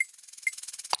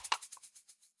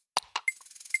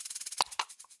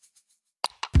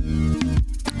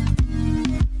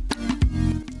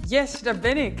Yes, daar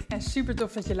ben ik en super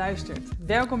tof dat je luistert.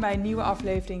 Welkom bij een nieuwe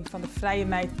aflevering van de Vrije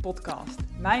Meid podcast.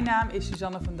 Mijn naam is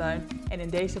Suzanne van Duin en in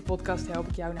deze podcast help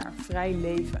ik jou naar een vrij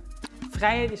leven.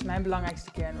 Vrijheid is mijn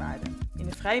belangrijkste kernwaarde. In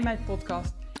de Vrije Meid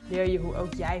podcast leer je hoe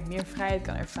ook jij meer vrijheid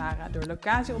kan ervaren door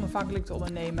locatie onafhankelijk te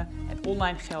ondernemen en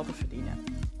online geld te verdienen.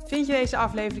 Vind je deze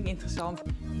aflevering interessant?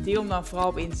 Deel hem dan vooral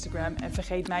op Instagram en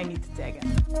vergeet mij niet te taggen.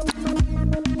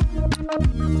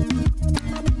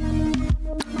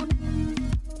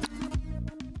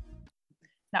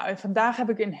 Nou, en vandaag heb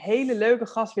ik een hele leuke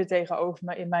gast weer tegenover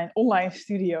me in mijn online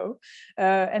studio.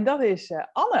 En dat is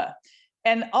Anne.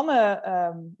 En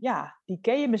Anne, die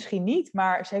ken je misschien niet,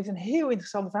 maar ze heeft een heel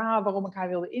interessant verhaal waarom ik haar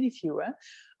wilde interviewen.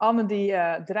 Anne die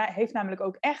heeft namelijk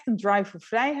ook echt een drive voor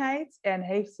vrijheid en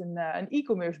heeft een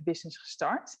e-commerce business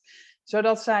gestart.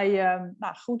 Zodat zij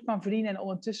goed kan verdienen en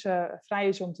ondertussen vrij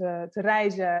is om te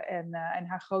reizen en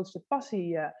haar grootste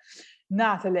passie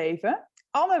na te leven.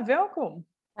 Anne, welkom.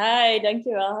 Hi,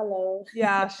 dankjewel, hallo.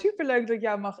 Ja, superleuk dat ik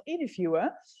jou mag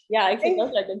interviewen. Ja, ik vind het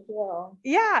ook leuk, dankjewel.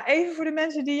 Ja, even voor de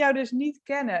mensen die jou dus niet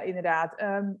kennen, inderdaad.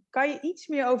 Kan je iets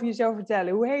meer over jezelf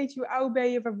vertellen? Hoe heet je, hoe oud ben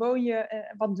je, waar woon je,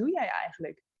 wat doe jij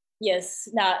eigenlijk? Yes,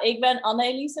 nou, ik ben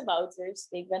Anne-Elise Wouters.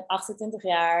 Ik ben 28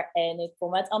 jaar en ik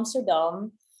kom uit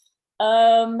Amsterdam.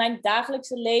 Mijn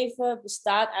dagelijkse leven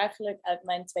bestaat eigenlijk uit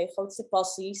mijn twee grootste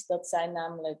passies. Dat zijn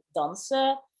namelijk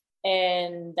dansen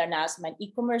en daarnaast mijn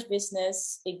e-commerce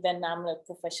business. Ik ben namelijk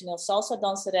professioneel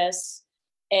salsa-danseres.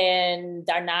 En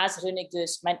daarnaast run ik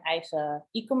dus mijn eigen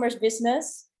e-commerce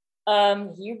business.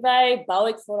 Hierbij bouw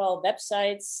ik vooral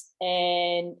websites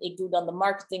en ik doe dan de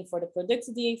marketing voor de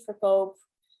producten die ik verkoop.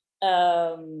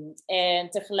 En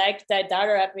tegelijkertijd,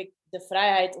 daardoor heb ik de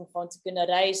vrijheid om gewoon te kunnen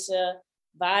reizen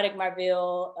waar ik maar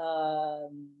wil.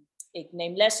 Ik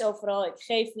neem les overal, ik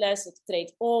geef les, ik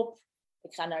treed op.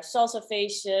 Ik ga naar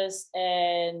salsafeestjes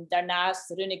en daarnaast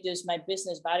run ik dus mijn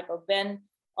business waar ik ook ben.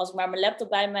 Als ik maar mijn laptop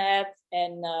bij me heb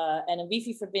en een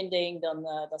wifi-verbinding,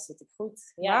 dan zit ik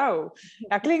goed. Ja. Wauw,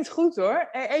 ja, klinkt goed hoor.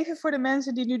 Even voor de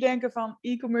mensen die nu denken van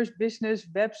e-commerce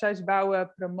business, websites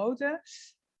bouwen, promoten.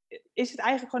 Is het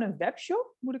eigenlijk gewoon een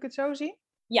webshop? Moet ik het zo zien?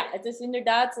 Ja, het is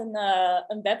inderdaad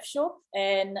een webshop.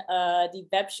 En die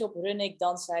webshop run ik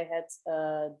dankzij het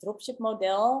dropship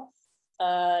model.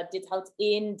 Dit houdt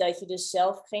in dat je dus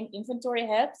zelf geen inventory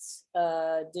hebt.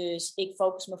 Dus ik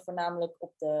focus me voornamelijk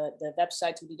op de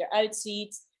website, hoe die eruit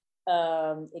ziet.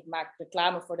 Ik maak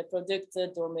reclame voor de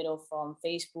producten door middel van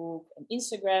Facebook en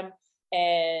Instagram.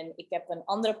 En ik heb een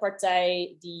andere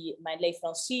partij, mijn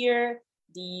leverancier,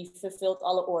 die vervult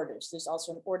alle orders. Dus als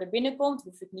er een order binnenkomt,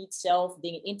 hoef ik niet zelf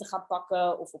dingen in te gaan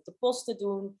pakken of op de post te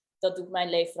doen. Dat doet mijn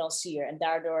leverancier. En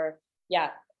daardoor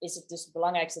is het dus het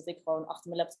belangrijkste dat ik gewoon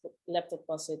achter mijn laptop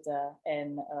kan zitten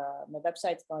en mijn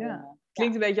website kan runnen.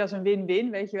 Klinkt een beetje als een win-win,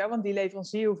 weet je wel. Want die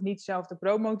leverancier hoeft niet zelf de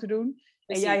promo te doen.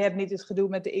 Precies. En jij hebt niet het gedoe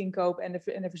met de inkoop en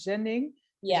de verzending.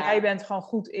 Ja. Dus jij bent gewoon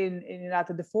goed in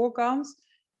inderdaad de voorkant.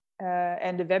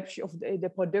 En de webshop of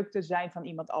de producten zijn van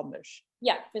iemand anders.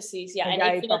 Ja, precies. Ja.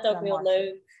 En ik vind het ook heel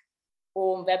leuk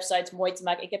om websites mooi te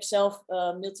maken. Ik heb zelf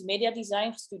multimedia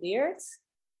design gestudeerd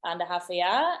aan de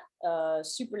HVA.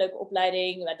 Superleuke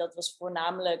opleiding. Dat was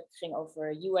ging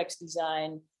over UX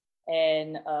design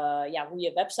en hoe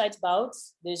je websites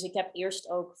bouwt. Dus ik heb eerst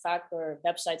ook vaker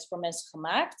websites voor mensen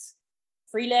gemaakt.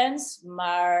 Freelance.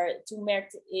 Maar toen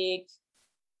merkte ik,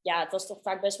 het was toch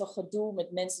vaak best wel gedoe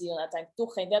met mensen die dan uiteindelijk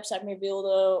toch geen website meer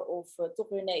wilden of toch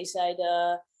weer nee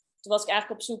zeiden. Toen was ik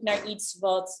eigenlijk op zoek naar iets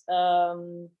wat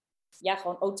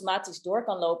gewoon automatisch door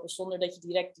kan lopen zonder dat je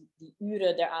direct die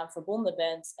uren eraan verbonden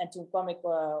bent. En toen kwam ik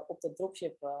op de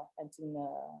dropship en toen,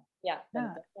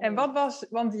 En wat was,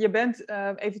 want je bent,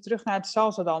 even terug naar het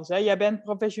salsa dansen. Jij bent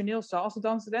professioneel salsa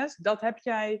danseres. Dat heb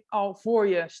jij al voor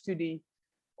je studie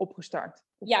opgestart.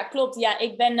 Ja, klopt. Ja,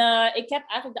 ik heb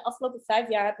eigenlijk de afgelopen 5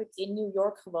 jaar heb ik in New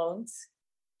York gewoond.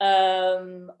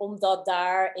 Omdat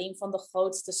daar een van de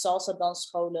grootste salsa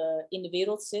dansscholen in de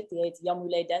wereld zit. Die heet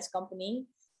Yamule Dance Company.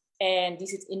 En die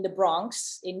zit in de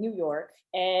Bronx, in New York.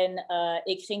 En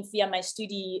ik ging via mijn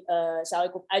studie, zou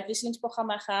ik op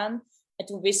uitwisselingsprogramma gaan. En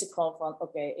toen wist ik gewoon van,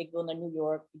 oké, ik wil naar New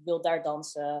York. Ik wil daar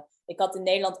dansen. Ik had in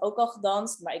Nederland ook al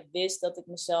gedanst. Maar ik wist dat ik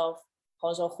mezelf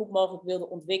gewoon zo goed mogelijk wilde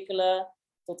ontwikkelen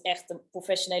tot echt een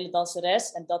professionele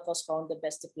danseres. En dat was gewoon de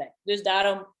beste plek. Dus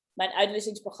daarom mijn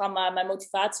uitwisselingsprogramma, mijn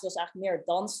motivatie was eigenlijk meer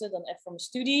dansen dan echt voor mijn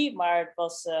studie. Maar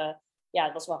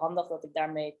het was wel handig dat ik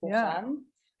daarmee kon gaan.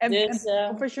 En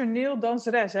professioneel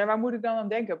danseres, hè? Waar moet ik dan aan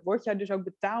denken? Word jij dus ook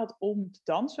betaald om te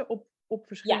dansen op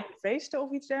verschillende feesten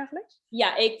of iets dergelijks?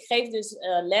 Ja, ik geef dus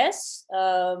les.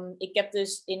 Ik heb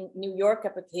dus in New York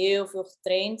heb ik heel veel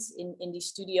getraind in die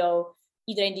studio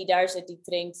iedereen die daar zit, die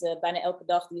traint bijna elke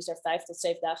dag. Die is er 5 tot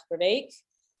 7 dagen per week.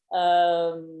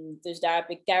 Dus daar heb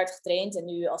ik keihard getraind. En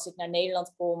nu als ik naar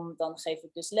Nederland kom, dan geef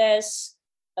ik dus les.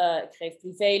 Ik geef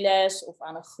privéles of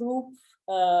aan een groep.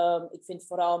 Ik vind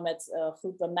vooral met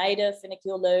groepen meiden vind ik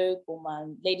heel leuk om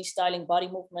aan lady styling, body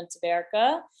movement te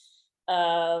werken.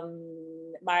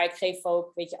 Maar ik geef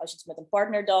ook, weet je, als je iets met een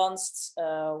partner danst,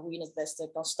 hoe je het beste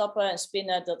kan stappen en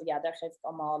spinnen, daar geef ik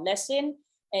allemaal les in.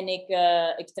 En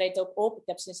ik treed ook op. Ik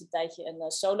heb sinds een tijdje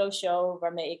een solo show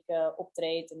waarmee ik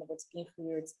optreed. En dan word ik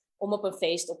ingehuurd om op een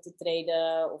feest op te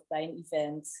treden of bij een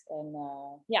event. En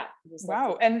dus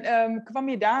Wauw, en kwam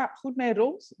je daar goed mee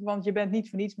rond? Want je bent niet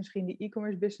voor niets misschien die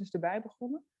e-commerce business erbij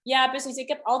begonnen. Ja, precies. Ik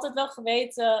heb altijd wel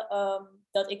geweten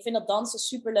dat ik vind dat dansen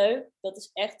superleuk. Dat is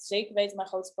echt zeker weten mijn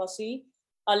grootste passie.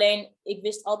 Alleen, ik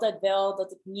wist altijd wel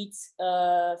dat ik niet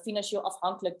financieel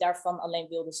afhankelijk daarvan alleen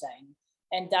wilde zijn.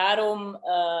 En daarom,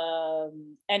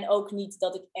 en ook niet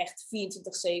dat ik echt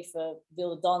 24/7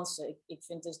 wilde dansen. Ik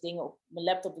vind dus dingen op mijn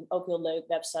laptop ook heel leuk,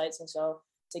 websites en zo.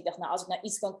 Dus ik dacht, nou, als ik nou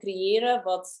iets kan creëren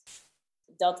wat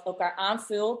dat elkaar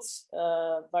aanvult,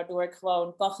 waardoor ik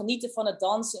gewoon kan genieten van het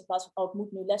dansen in plaats van, ik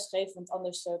moet nu lesgeven, want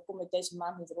anders kom ik deze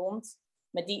maand niet rond.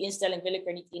 Met die instelling wil ik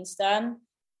er niet in staan.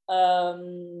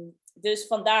 Dus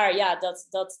vandaar,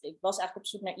 dat ik was eigenlijk op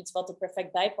zoek naar iets wat er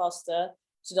perfect bij paste,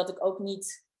 zodat ik ook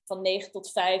niet van 9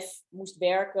 tot 5 moest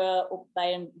werken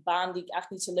bij een baan die ik eigenlijk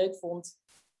niet zo leuk vond,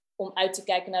 om uit te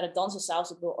kijken naar het dansenzaal.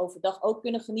 Dus ik wil overdag ook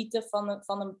kunnen genieten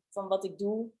van wat ik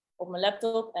doe op mijn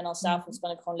laptop. En dan 's avonds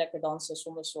kan ik gewoon lekker dansen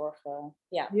zonder zorgen.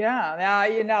 Ja,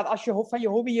 inderdaad. Als je van je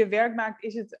hobby je werk maakt,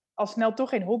 is het al snel toch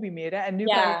geen hobby meer. Hè? En nu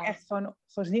kan je echt gewoon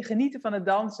genieten van het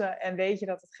dansen en weet je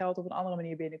dat het geld op een andere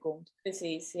manier binnenkomt.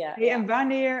 Precies, ja. Hey, en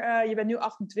wanneer, je bent nu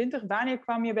 28, wanneer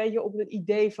kwam je een beetje op het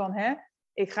idee van,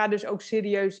 ik ga dus ook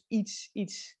serieus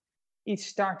iets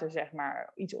starten, zeg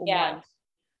maar, iets online? Ja.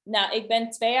 Nou, ik ben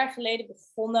 2 jaar geleden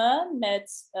begonnen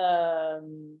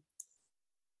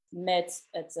met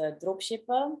het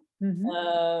dropshippen.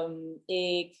 Mm-hmm.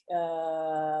 Ik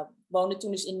woonde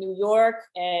toen dus in New York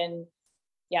en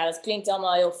ja, dat klinkt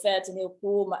allemaal heel vet en heel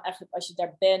cool, maar eigenlijk als je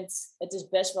daar bent, het is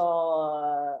best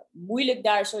wel moeilijk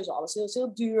daar, sowieso alles heel,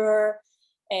 heel duur.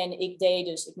 En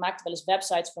ik maakte wel eens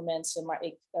websites voor mensen,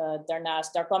 maar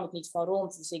daar kwam ik niet van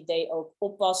rond. Dus ik deed ook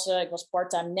oppassen. Ik was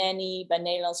part-time nanny bij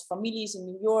Nederlandse families in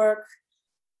New York.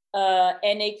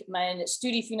 En mijn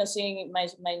studiefinanciering,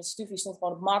 mijn studie stond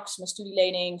gewoon op max, mijn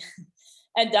studielening.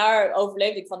 En daar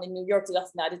overleefde ik van in New York. Toen dacht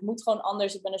ik, nou, dit moet gewoon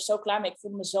anders. Ik ben er zo klaar mee. Ik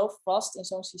voelde me zo vast in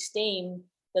zo'n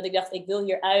systeem, dat ik dacht, ik wil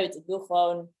hieruit. Ik wil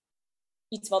gewoon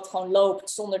iets wat gewoon loopt,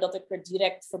 zonder dat ik er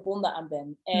direct verbonden aan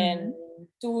ben. En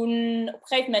toen, op een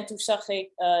gegeven moment, zag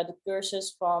ik de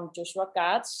cursus van Joshua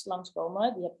Kaats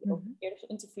langskomen. Die heb je ook eerder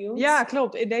geïnterviewd. Ja,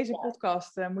 klopt. In deze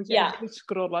podcast moet je even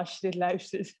scrollen als je dit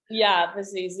luistert. Ja,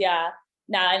 precies, ja.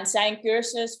 Nou, en zijn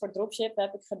cursus voor dropship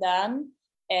heb ik gedaan.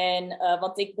 En,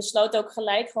 want ik besloot ook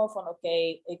gelijk gewoon van,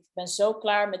 oké, ik ben zo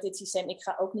klaar met dit systeem. Ik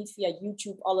ga ook niet via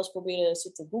YouTube alles proberen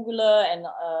zitten googlen. En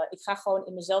ik ga gewoon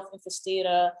in mezelf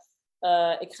investeren.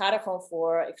 Ik ga er gewoon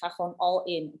voor. Ik ga gewoon all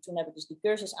in. Toen heb ik dus die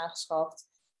cursus aangeschaft.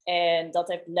 En dat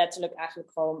heeft letterlijk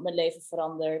eigenlijk gewoon mijn leven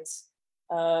veranderd.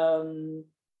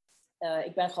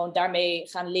 Ik ben gewoon daarmee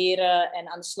gaan leren en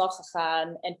aan de slag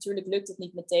gegaan. En natuurlijk lukt het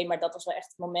niet meteen, maar dat was wel echt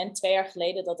het moment 2 jaar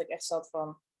geleden dat ik echt zat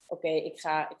van, oké, ik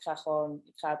ga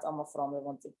het allemaal veranderen,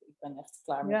 want ik ben echt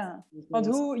klaar met het. Want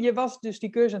je was dus die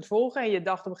cursus aan het volgen en je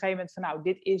dacht op een gegeven moment van, nou,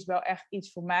 dit is wel echt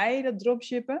iets voor mij, dat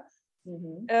dropshippen.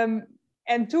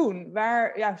 En toen,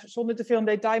 zonder te veel in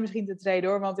detail misschien te treden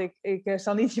hoor, want ik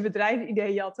zal niet je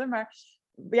bedrijfsidee jatten, maar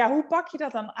hoe pak je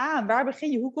dat dan aan? Waar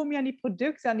begin je? Hoe kom je aan die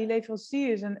producten, aan die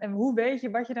leveranciers en hoe weet je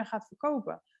wat je dan gaat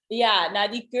verkopen? Ja,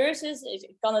 nou die cursus,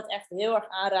 ik kan het echt heel erg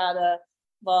aanraden,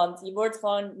 want je wordt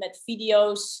gewoon met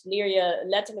video's, leer je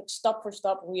letterlijk stap voor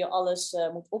stap hoe je alles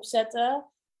moet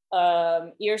opzetten.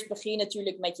 Eerst begin je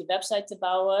natuurlijk met je website te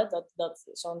bouwen.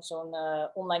 Zo'n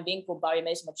online winkel bouw je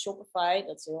meestal met Shopify.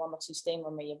 Dat is een heel handig systeem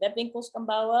waarmee je webwinkels kan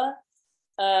bouwen.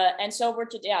 En zo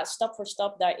word je stap voor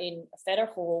stap daarin verder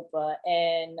geholpen.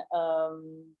 En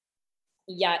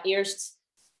eerst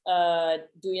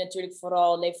doe je natuurlijk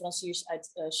vooral leveranciers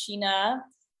uit China.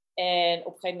 En op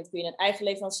een gegeven moment kun je een eigen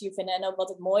leverancier vinden. En ook wat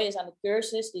het mooie is aan de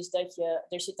cursus, is dat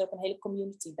er zit ook een hele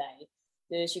community bij.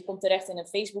 Dus je komt terecht in een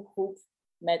Facebookgroep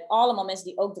met allemaal mensen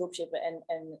die ook dropshippen.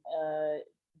 En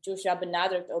Joshua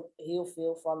benadrukt ook heel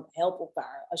veel van help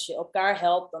elkaar. Als je elkaar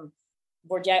helpt, dan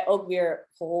word jij ook weer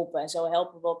geholpen. En zo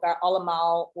helpen we elkaar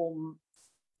allemaal om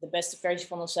de beste versie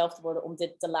van onszelf te worden, om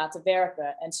dit te laten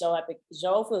werken. En zo heb ik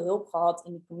zoveel hulp gehad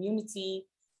in de community.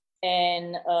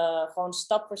 En gewoon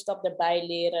stap voor stap daarbij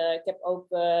leren. Ik heb ook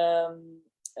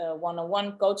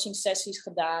one-on-one coaching sessies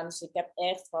gedaan. Dus ik heb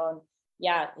echt gewoon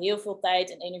heel veel tijd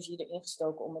en energie erin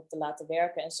gestoken om het te laten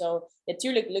werken. En zo,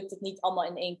 natuurlijk lukt het niet allemaal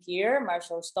in 1 keer. Maar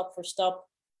zo stap voor stap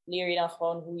leer je dan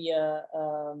gewoon hoe je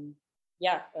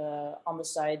on the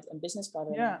side een business kan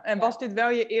runnen. Ja, en was dit wel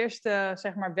je eerste,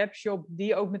 zeg maar, webshop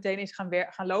die ook meteen is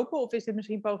gaan lopen? Of is dit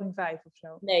misschien poging 5 of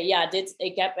zo? Nee,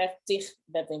 ik heb echt 10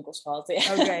 webwinkels gehad.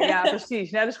 Oké, ja,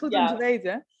 precies. Nou, dat is goed om te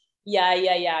weten.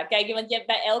 Ja. Kijk, want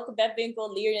bij elke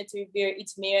webwinkel leer je natuurlijk weer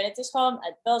iets meer. En het is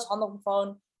gewoon wel eens handig om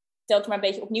gewoon telkens maar een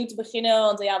beetje opnieuw te beginnen.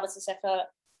 Want wat ze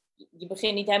zeggen, je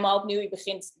begint niet helemaal opnieuw. Je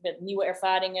begint met nieuwe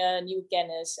ervaringen, nieuwe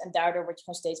kennis. En daardoor word je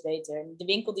gewoon steeds beter. De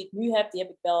winkel die ik nu heb, die heb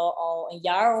ik wel al een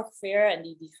jaar ongeveer. En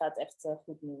die gaat echt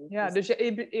goed nu. Ja, dus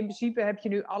in principe heb je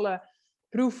nu alle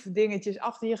proefdingetjes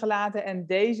achter je gelaten. En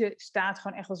deze staat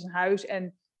gewoon echt als een huis.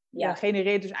 En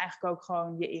genereert dus eigenlijk ook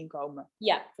gewoon je inkomen.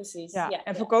 Ja, precies. Ja.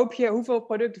 En hoeveel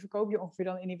producten verkoop je ongeveer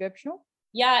dan in die webshop?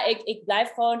 Ja, ik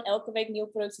blijf gewoon elke week nieuwe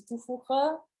producten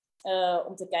toevoegen.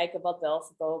 Om te kijken wat wel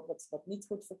verkoopt, wat niet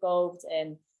goed verkoopt.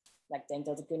 En ik denk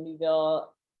dat ik er nu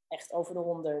wel echt over de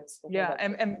 100... Ja,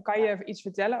 en kan je even iets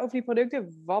vertellen over die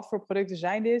producten? Wat voor producten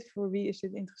zijn dit? Voor wie is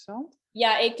dit interessant?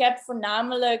 Ja, ik heb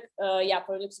voornamelijk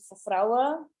producten voor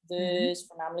vrouwen. Dus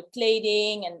voornamelijk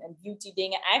kleding en beauty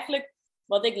dingen. Eigenlijk,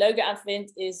 wat ik leuker aan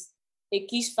vind, is... Ik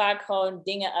kies vaak gewoon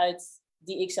dingen uit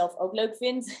die ik zelf ook leuk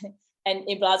vind. En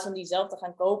in plaats van die zelf te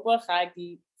gaan kopen, ga ik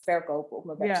die verkopen op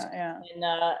mijn website.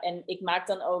 Ja. En ik maak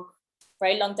dan ook... Voor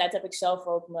heel lange tijd heb ik zelf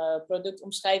ook mijn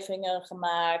productomschrijvingen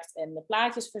gemaakt. En de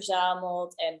plaatjes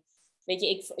verzameld. En weet je,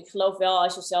 ik geloof wel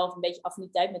als je zelf een beetje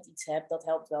affiniteit met iets hebt, dat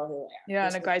helpt wel heel erg. Ja,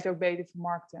 dus dan kan je het ook beter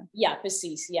vermarkten. Ja,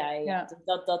 precies. Ja.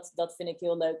 Dat vind ik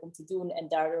heel leuk om te doen. En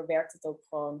daardoor werkt het ook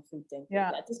gewoon goed, denk ik.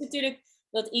 Ja, het is natuurlijk...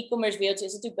 Dat e-commerce wereldje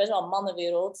is natuurlijk best wel een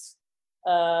mannenwereld.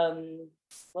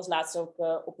 Ik was laatst ook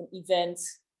op een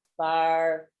event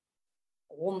waar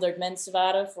 100 mensen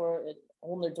waren voor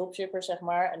 100 dropshippers, zeg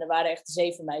maar. En er waren echt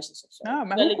 7 meisjes of zo. Nou,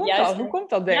 maar hoe komt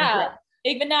dat, denk je?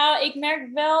 Ik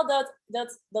merk wel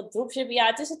dat dropshippen...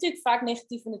 het is natuurlijk vaak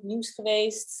negatief in het nieuws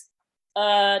geweest.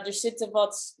 Er zitten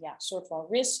wat soort van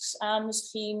risks aan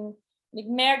misschien. En ik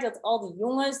merk dat al die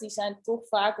jongens, die zijn toch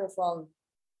vaker van...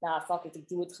 fuck it, ik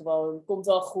doe het gewoon. Komt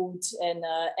wel goed.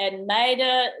 En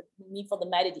meiden, in ieder geval de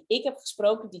meiden die ik heb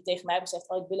gesproken, die tegen mij hebben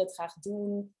gezegd, ik wil het graag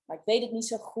doen, maar ik weet het niet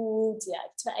zo goed. Ja,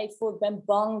 ik twijfel, ik ben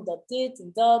bang dat dit en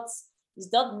dat. Dus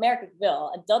dat merk ik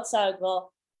wel. En dat zou ik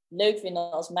wel leuk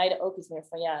vinden als meiden ook iets meer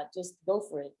van, just go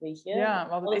for it, weet je. Ja,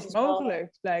 want het is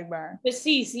mogelijk, blijkbaar.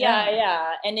 Precies,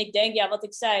 ja. En ik denk, wat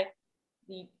ik zei,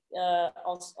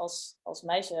 als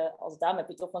meisje, als dame heb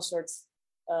je toch een soort...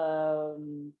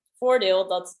 voordeel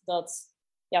dat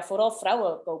vooral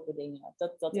vrouwen kopen dingen.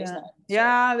 Dat is nou.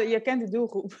 Ja, je kent de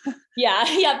doelgroep.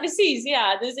 Ja, precies.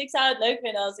 Ja. Dus ik zou het leuk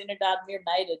vinden als inderdaad meer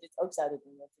meiden dit ook zouden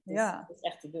doen. Dat is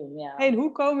echt te doen, ja. En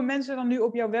hoe komen mensen dan nu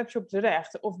op jouw webshop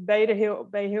terecht? Of ben je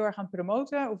heel erg aan het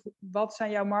promoten? Of wat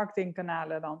zijn jouw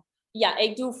marketingkanalen dan? Ja,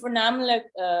 ik doe voornamelijk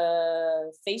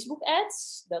Facebook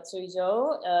ads. Dat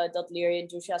sowieso. Dat leer je in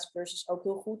Joesja's cursus ook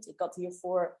heel goed. Ik had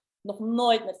hiervoor nog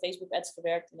nooit met Facebook ads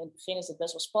gewerkt. En in het begin is het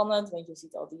best wel spannend. Want je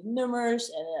ziet al die nummers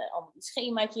en allemaal die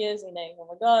schemaatjes. En je denkt, oh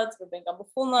my god, waar ben ik aan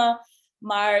begonnen?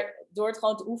 Maar door het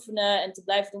gewoon te oefenen en te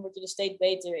blijven doen, word je er steeds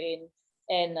beter in.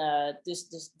 En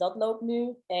dus dat loopt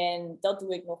nu. En dat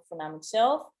doe ik nog voornamelijk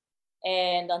zelf.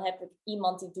 En dan heb ik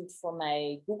iemand die doet voor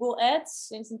mij Google Ads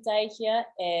sinds een tijdje.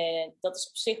 En dat is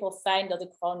op zich wel fijn dat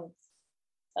ik gewoon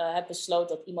heb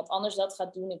besloten dat iemand anders dat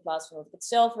gaat doen. In plaats van dat ik het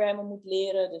zelf weer helemaal moet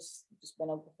leren. Dus ik ben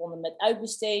ook begonnen met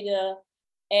uitbesteden.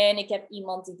 En ik heb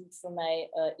iemand die doet voor mij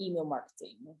e-mail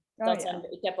marketing.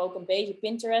 Ik heb ook een beetje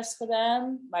Pinterest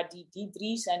gedaan. Maar die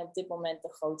 3 zijn op dit moment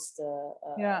de grootste.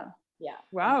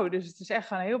 Wauw, dus het is echt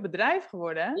gewoon een heel bedrijf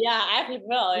geworden, hè? Ja, eigenlijk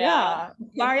wel, ja.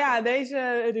 Maar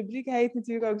deze rubriek heet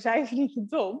natuurlijk ook Zij Verdienen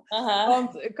Tom.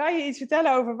 Want kan je iets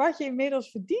vertellen over wat je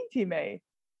inmiddels verdient hiermee?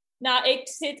 Nou, ik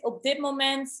zit op dit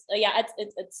moment...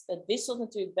 het wisselt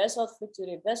natuurlijk best wel, het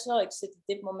fluctueert best wel. Ik zit op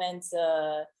dit moment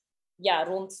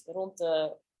rond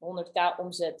de 100.000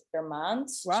 omzet per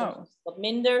maand. Wow. Soms is het wat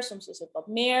minder, soms is het wat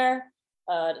meer.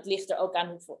 Het ligt er ook aan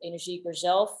hoeveel energie ik er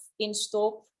zelf in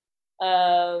stop.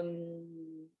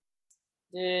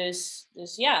 Dus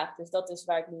dat is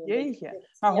waar ik nu... Jeetje,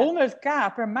 maar 100.000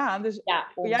 per maand. Dus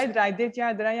dit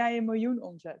jaar draai jij 1 miljoen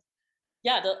omzet.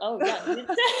 Ja,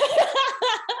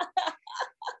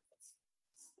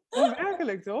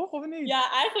 Onwerkelijk, toch? Of niet?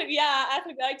 Ja,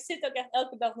 eigenlijk wel. Ik zit ook echt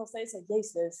elke dag nog steeds aan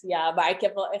Jezus. Ja, maar ik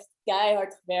heb wel echt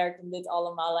keihard gewerkt om dit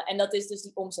allemaal... En dat is dus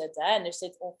die omzet, hè. En er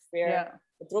zit ongeveer...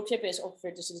 Het dropshippen is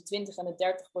ongeveer tussen de 20 en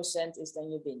de 30% is dan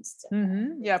je winst.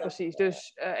 Ja, precies.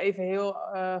 Dus even heel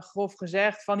grof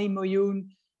gezegd, van die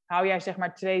miljoen hou jij zeg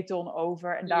maar 2 ton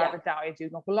over. En daar betaal je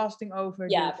natuurlijk nog belasting over.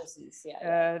 Ja, dus, precies.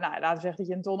 Nou, laten we zeggen dat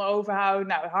je een ton overhoudt.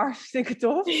 Nou, hartstikke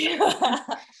tof.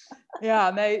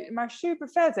 Ja, nee, maar super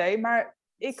vet, hè. Maar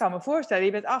ik kan me voorstellen,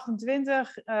 je bent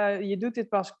 28, je doet dit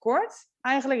pas kort.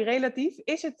 Eigenlijk relatief.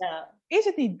 Is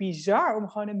het niet bizar om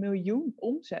gewoon 1 miljoen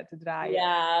omzet te draaien?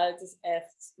 Ja, het is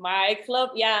echt. Maar ik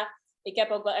geloof, ik heb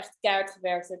ook wel echt keihard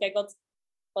gewerkt. Kijk,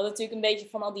 wat natuurlijk een beetje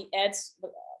van al die ads,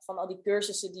 van al die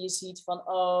cursussen die je ziet van,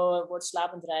 word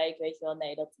slapend rijk, weet je wel.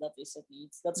 Nee, dat is het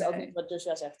niet. Dat is ook niet wat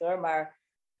Joshua zegt hoor, maar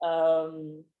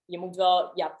je moet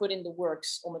wel, put in the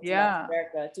works om het te laten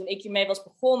werken. Toen ik hiermee was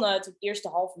begonnen, het eerste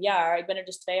half jaar, ik ben er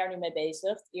dus 2 jaar nu mee bezig,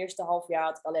 het eerste half jaar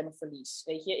had ik alleen maar verlies.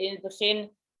 Weet je, in het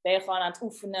begin ben je gewoon aan het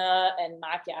oefenen en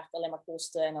maak je eigenlijk alleen maar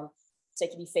kosten en dan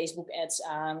zet je die Facebook ads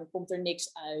aan, komt er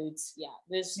niks uit. Ja,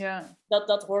 dus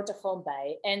dat hoort er gewoon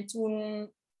bij. En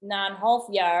toen, na een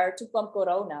half jaar, toen kwam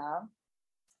corona.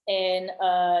 En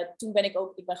toen ben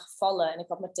ik ben gevallen en ik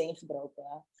had mijn teen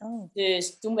gebroken.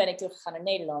 Dus toen ben ik teruggegaan naar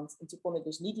Nederland. En toen kon ik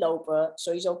dus niet lopen.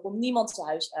 Sowieso kon niemand zijn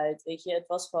huis uit, weet je. Het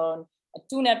was gewoon... En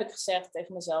toen heb ik gezegd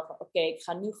tegen mezelf, oké, ik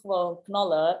ga nu gewoon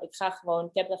knallen. Ik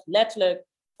heb echt letterlijk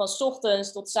van 's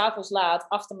ochtends tot 's avonds laat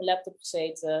achter mijn laptop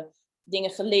gezeten. Dingen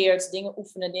geleerd, dingen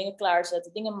oefenen, dingen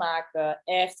klaarzetten, dingen maken.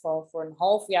 Echt gewoon voor een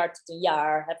half jaar tot een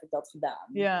jaar heb ik dat gedaan.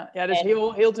 Ja, dus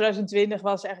heel 2020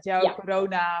 was echt jouw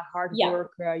corona hard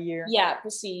work year. Ja,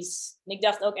 precies. En ik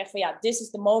dacht ook echt van this is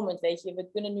the moment, weet je.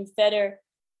 We kunnen nu verder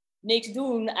niks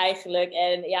doen eigenlijk.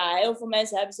 En heel veel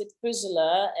mensen hebben zitten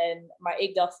puzzelen. Maar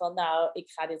ik dacht van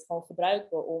ik ga dit gewoon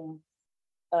gebruiken om...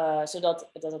 zodat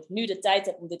ik nu de tijd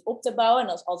heb om dit op te bouwen. En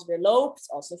als het weer loopt,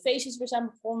 als de feestjes weer zijn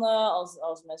begonnen,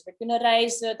 als mensen weer kunnen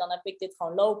reizen, dan heb ik dit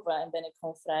gewoon lopen en ben ik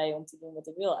gewoon vrij om te doen wat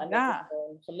ik wil. En dat is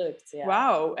gewoon gelukt. Ja.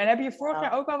 Wauw. En heb je vorig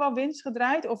jaar ook al wel winst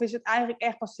gedraaid? Of is het eigenlijk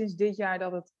echt pas sinds dit jaar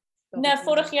dat het... Nee,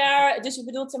 vorig jaar, dus je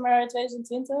bedoelt maar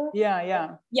 2020?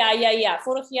 Ja.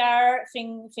 Vorig jaar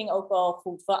ging ook wel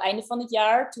goed. Wel einde van het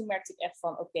jaar, toen merkte ik echt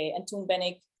van oké. En toen ben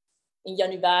ik in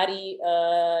januari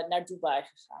naar Dubai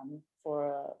gegaan.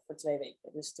 Voor 2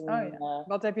 weken. Dus toen,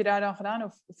 wat heb je daar dan gedaan?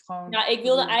 Of gewoon... ik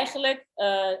wilde eigenlijk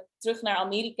terug naar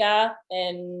Amerika.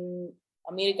 En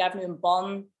Amerika heeft nu een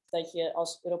ban dat je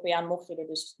als Europeaan mocht je er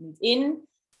dus niet in.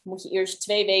 Moet je eerst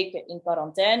 2 weken in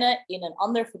quarantaine in een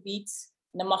ander gebied.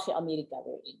 En dan mag je Amerika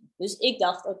weer in. Dus ik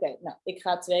dacht, oké, ik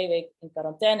ga 2 weken in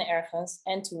quarantaine ergens.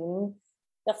 En toen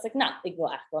dacht ik, ik wil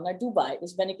eigenlijk wel naar Dubai.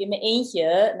 Dus ben ik in mijn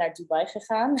eentje naar Dubai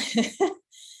gegaan.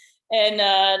 En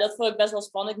dat vond ik best wel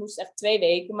spannend. Ik moest echt 2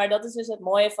 weken. Maar dat is dus het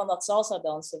mooie van dat salsa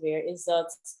dansen weer. Is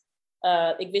dat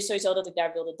ik wist sowieso dat ik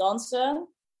daar wilde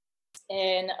dansen.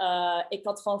 En ik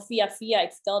had gewoon via,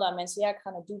 ik vertelde aan mensen, ik ga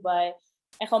naar Dubai.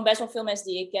 En gewoon best wel veel mensen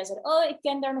die ik ken zeiden, ik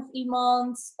ken daar nog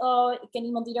iemand. Ik ken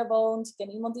iemand die daar woont. Ik ken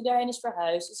iemand die daarheen is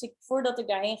verhuisd. Dus voordat ik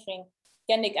daarheen ging,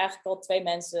 kende ik eigenlijk al 2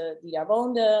 mensen die daar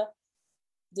woonden.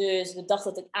 Dus de dag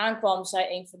dat ik aankwam,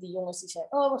 zei een van die jongens, die zei,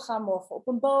 we gaan morgen op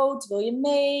een boot, wil je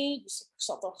mee? Dus ik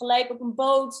zat al gelijk op een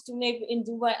boot toen ik in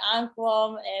Dubai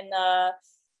aankwam.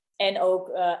 En ook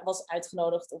was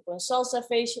uitgenodigd op een salsa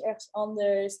feestje ergens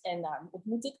anders. En daar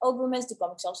ontmoette ik ook weer mensen. Toen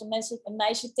kwam ik zelfs een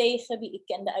meisje tegen die ik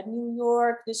kende uit New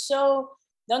York. Dus zo,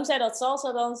 dankzij dat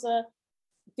salsa dansen,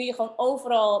 kun je gewoon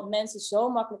overal mensen zo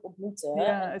makkelijk ontmoeten.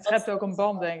 Ja, het schept ook een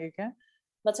band, denk ik, hè?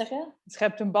 Wat zeg je? Het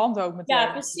schept een band ook meteen.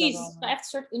 Ja, precies. Het is echt een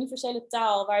soort universele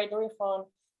taal waardoor je gewoon...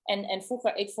 En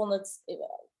vroeger, ik vond het...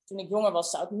 Toen ik jonger was,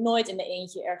 zou ik nooit in mijn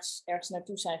eentje ergens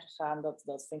naartoe zijn gegaan. Dat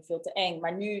vind ik veel te eng.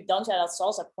 Maar nu, dankzij dat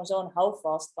salsa, heb ik gewoon zo'n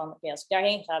houvast van... als ik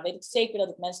daarheen ga, weet ik zeker dat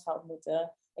ik mensen ga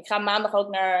ontmoeten. Ik ga maandag ook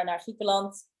naar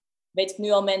Griekenland. Weet ik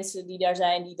nu al mensen die daar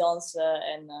zijn, die dansen.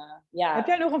 Heb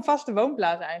jij nog een vaste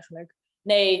woonplaats eigenlijk?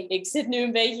 Nee, ik zit nu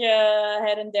een beetje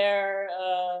her en der...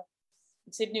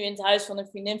 Ik zit nu in het huis van een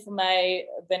vriendin van mij.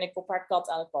 Ben ik op haar kat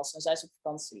aan het passen. En zij is op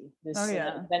vakantie. Dus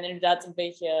ik ben inderdaad een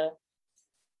beetje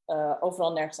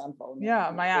overal nergens aan het wonen.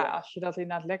 Ja, maar als je dat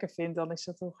inderdaad lekker vindt, dan is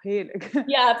dat toch heerlijk.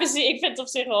 Ja, precies. Ik vind het op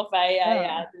zich wel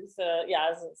fijn. Dus,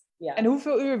 En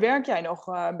hoeveel uur werk jij nog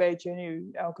een beetje nu?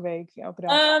 Elke week, elke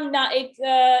dag?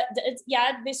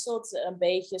 Het wisselt een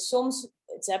beetje. Soms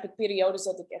heb ik periodes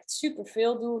dat ik echt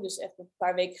superveel doe. Dus echt een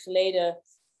paar weken geleden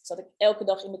zat ik elke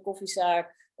dag in de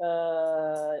koffiezaak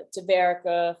te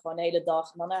werken, gewoon de hele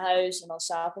dag en dan naar huis en dan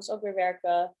 's avonds ook weer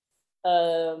werken.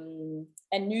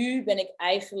 En nu ben ik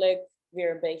eigenlijk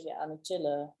weer een beetje aan het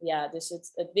chillen. Ja, dus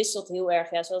het wisselt heel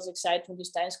erg. Ja, zoals ik zei, toen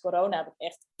dus tijdens corona heb ik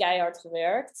echt keihard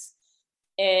gewerkt.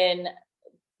 En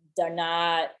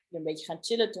daarna weer een beetje gaan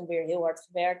chillen. Toen weer heel hard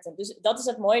gewerkt. En dus dat is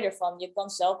het mooie ervan. Je kan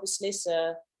zelf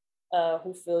beslissen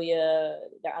hoeveel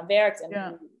je daaraan werkt.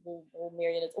 En hoe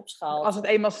meer je het opschaalt. Als het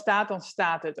eenmaal staat, dan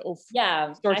staat het. Of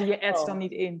storten je ads dan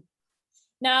niet in?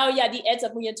 Nou ja, die ads,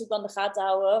 dat moet je natuurlijk aan de gaten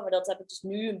houden. Maar dat heb ik dus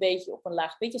nu een beetje op een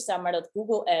laag pitje staan. Maar dat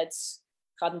Google Ads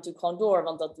gaat natuurlijk gewoon door.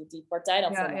 Want dat doet die partij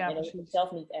dan voor mij. En daar heb ik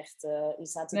zelf niet echt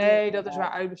iets aan te doen. Nee, dat is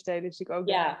waar uitbesteden. Dus ik ook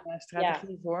een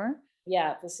strategie voor.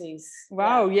 Ja, precies.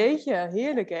 Wauw, jeetje.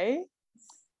 Heerlijk, hè?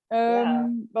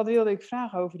 Wat wilde ik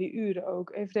vragen over die uren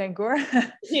ook? Even denken, hoor.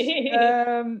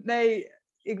 Nee,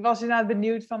 ik was inderdaad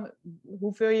benieuwd van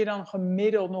hoeveel je dan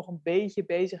gemiddeld nog een beetje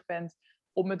bezig bent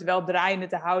om het wel draaiende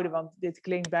te houden. Want dit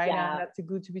klinkt bijna too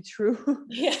good to be true.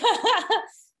 Ja.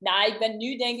 Nou, ik ben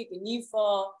nu denk ik in ieder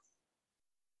geval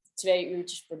 2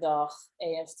 uurtjes per dag.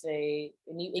 1 of 2.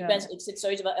 Ik zit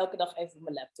sowieso wel elke dag even op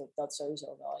mijn laptop. Dat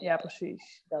sowieso wel. Ja,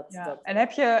 precies. Dat. En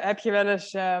heb je wel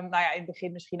eens, in het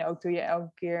begin misschien ook toen je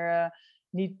elke keer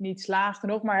niet slaagde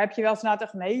nog, maar heb je wel eens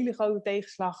echt een hele grote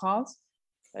tegenslag gehad?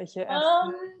 Dat je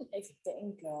echt, even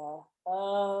denken.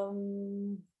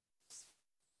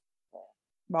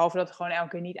 Behalve dat het gewoon elke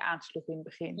keer niet aansloeg in het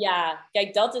begin. Ja,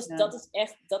 kijk,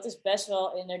 dat is best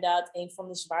wel inderdaad een van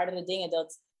de zwaardere dingen.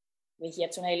 Dat, weet je, je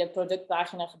hebt zo'n hele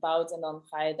productpagina gebouwd en dan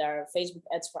ga je daar Facebook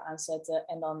ads voor aanzetten.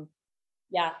 En dan,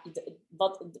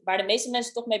 waar de meeste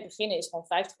mensen toch mee beginnen is gewoon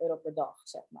 €50 per dag,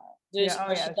 zeg maar. Dus dat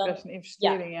is best een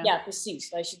investering. Ja,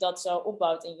 precies. Als je dat zo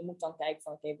opbouwt en je moet dan kijken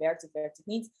van, oké, werkt het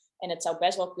niet? En het zou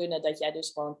best wel kunnen dat jij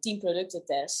dus gewoon 10 producten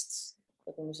test.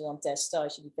 Dat noemen ze dan testen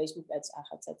als je die Facebook ads aan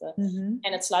gaat zetten. Mm-hmm.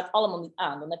 En het slaat allemaal niet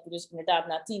aan. Dan heb je dus inderdaad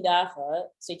na 10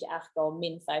 dagen zit je eigenlijk al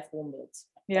min 500.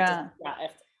 Ja. Dat is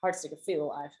echt hartstikke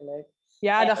veel eigenlijk.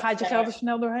 Ja, dan gaat je geld er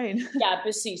snel doorheen. Ja,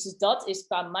 precies. Dus dat is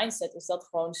qua mindset is dat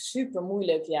gewoon super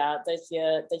moeilijk. Ja, dat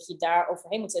je daar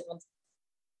overheen moet zetten. Want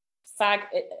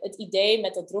vaak het idee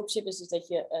met dat dropship is dus dat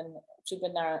je op zoek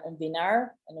bent naar een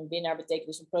winnaar. En een winnaar betekent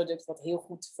dus een product wat heel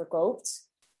goed verkoopt.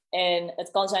 En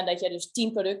het kan zijn dat jij dus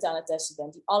 10 producten aan het testen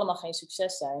bent die allemaal geen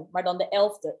succes zijn. Maar dan de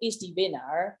 11e is die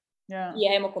winnaar die je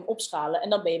helemaal kan opschalen. En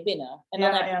dan ben je binnen. En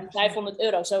dan heb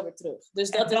je €500 zo weer terug.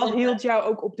 Dus dat hield jou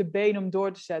ook op de been om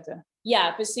door te zetten.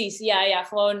 Ja, precies. Ja,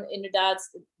 gewoon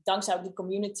inderdaad dankzij ook die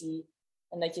community.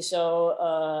 En dat je zo...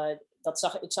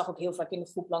 ik zag ook heel vaak in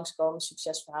de groep langskomen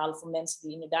succesverhalen van mensen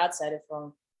die inderdaad zeiden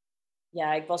van...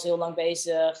 Ja, ik was heel lang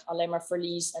bezig, alleen maar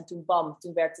verlies. En toen bam,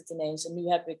 toen werkte het ineens. En nu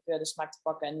heb ik de smaak te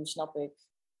pakken en nu snap ik...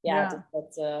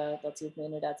 Dat hielp me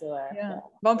inderdaad heel erg. Ja.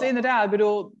 Want inderdaad, ik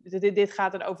bedoel, dit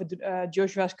gaat dan over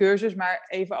Joshua's cursus, maar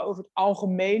even over het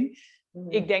algemeen.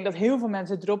 Mm-hmm. Ik denk dat heel veel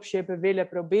mensen dropshippen willen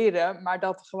proberen, maar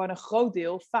dat gewoon een groot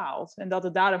deel faalt. En dat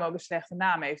het daarom ook een slechte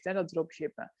naam heeft, hè, dat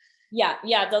dropshippen.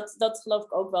 Ja, dat geloof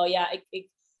ik ook wel. Ja,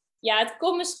 het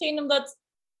komt misschien omdat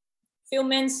veel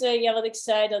mensen, wat ik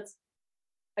zei, dat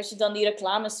als je dan die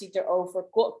reclames ziet erover,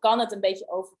 kan het een beetje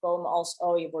overkomen als,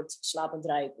 je wordt slapend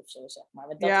rijk of zo, zeg maar.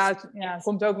 Het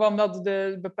komt ook wel omdat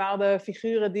de bepaalde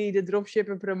figuren die de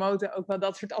dropshippen promoten ook wel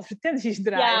dat soort advertenties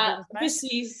draaien. Ja,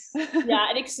 precies. Ja,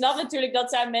 en ik snap natuurlijk dat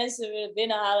zij mensen willen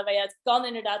binnenhalen, maar het kan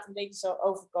inderdaad een beetje zo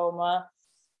overkomen.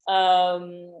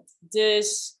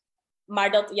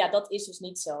 Maar dat is dus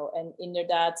niet zo. En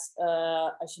inderdaad,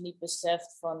 als je niet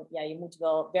beseft van... Ja, je moet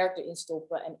wel werk erin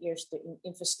stoppen en eerst erin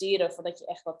investeren voordat je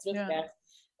echt wat terugkrijgt.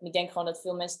 En ik denk gewoon dat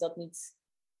veel mensen dat niet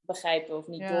begrijpen of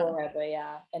niet doorhebben.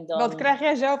 Ja. En dan... Wat krijg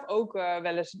jij zelf ook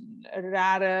wel eens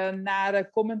rare, nare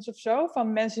comments of zo?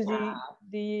 Van mensen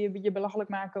die je belachelijk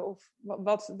maken? Of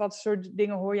wat soort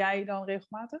dingen hoor jij dan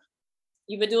regelmatig?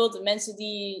 Je bedoelt mensen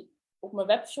die... op mijn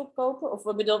webshop kopen? Of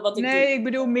wat ik doe? Ik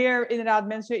bedoel meer inderdaad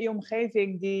mensen in je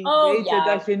omgeving die weten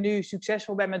dat je nu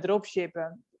succesvol bent met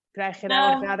dropshippen. Krijg je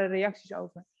daar ook rare reacties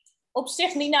over? Op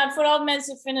zich niet. Vooral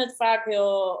mensen vinden het vaak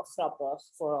heel grappig.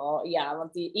 Vooral,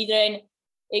 want iedereen...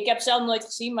 Ik heb het zelf nooit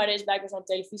gezien, maar er is blijkbaar zo'n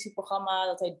televisieprogramma,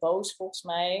 dat heet Boos volgens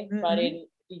mij, waarin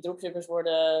die dropshippers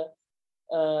worden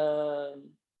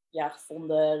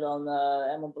gevonden, dan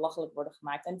helemaal belachelijk worden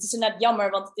gemaakt. En het is inderdaad jammer,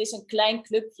 want het is een klein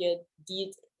clubje die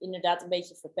het inderdaad een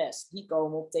beetje verpest. Die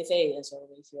komen op tv en zo,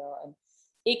 weet je wel. En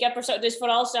ik heb dus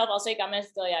vooral zelf, als ik aan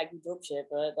mensen vertel, ik doe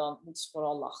dropshippen, dan moeten ze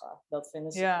vooral lachen. Dat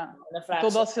vinden ze. Ja,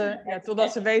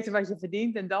 totdat ze weten wat je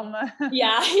verdient en dan...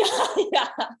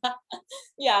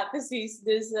 Ja, precies.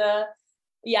 Dus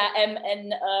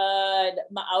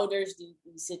mijn ouders die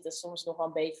zitten soms nog wel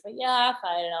een beetje van,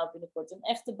 ga je nou binnenkort een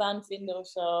echte baan vinden of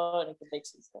zo? En ik heb een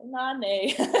beetje zoiets van,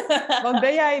 nee. Want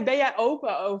ben jij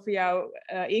open over jouw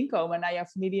inkomen naar jouw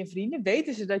familie en vrienden?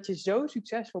 Weten ze dat je zo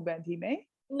succesvol bent hiermee?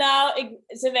 Nou,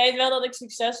 ze weten wel dat ik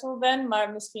succesvol ben,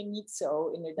 maar misschien niet zo,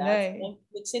 inderdaad. Nee.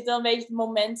 Ik zit wel een beetje op het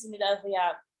moment, inderdaad, van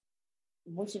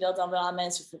moet je dat dan wel aan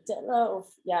mensen vertellen?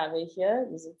 Of ja, weet je.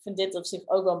 Dus ik vind dit op zich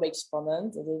ook wel een beetje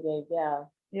spannend. Dat ik denk,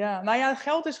 ja. Ja, nou ja,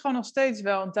 geld is gewoon nog steeds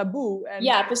wel een taboe. En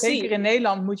Ja, precies. zeker in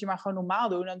Nederland moet je maar gewoon normaal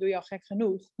doen. Dan doe je al gek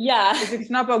genoeg. Ja. Dus ik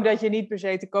snap ook dat je niet per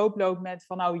se te koop loopt met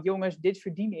van... nou jongens, dit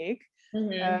verdien ik.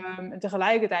 En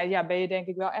tegelijkertijd ben je denk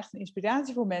ik wel echt een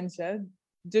inspiratie voor mensen.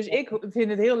 Dus ik vind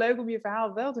het heel leuk om je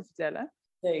verhaal wel te vertellen.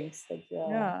 Thanks, dankjewel.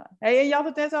 Ja. Hey, en je had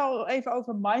het net al even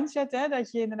over mindset, hè?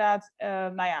 Dat je inderdaad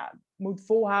moet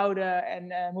volhouden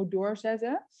en moet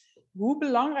doorzetten. Hoe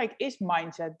belangrijk is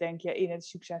mindset, denk je, in het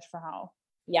succesverhaal?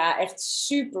 Ja, echt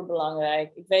super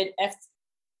belangrijk. Ik weet echt,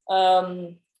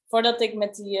 voordat ik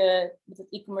met het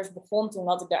e-commerce begon, toen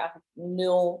had ik daar eigenlijk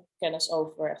 0 kennis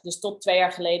over. Dus tot 2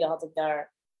 jaar geleden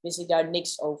wist ik daar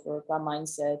niks over qua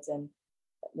mindset. En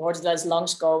je hoort het wel eens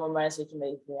langskomen, maar dan zit je een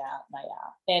beetje, nou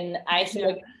ja. En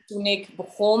eigenlijk toen ik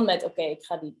begon met, ik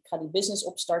ga die business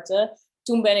opstarten,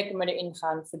 toen ben ik me erin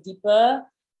gaan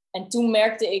verdiepen. En toen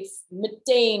merkte ik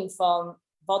meteen van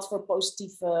wat voor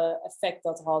positieve effect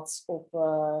dat had op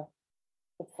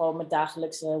gewoon mijn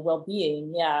dagelijkse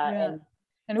well-being. Ja.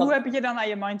 En hoe heb je dan aan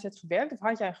je mindset gewerkt? Of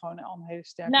had jij gewoon al een hele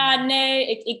sterke... Nou,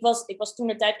 nee, ik was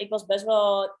toentertijd, ik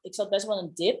zat best wel in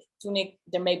een dip toen ik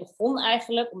ermee begon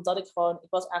eigenlijk. Omdat ik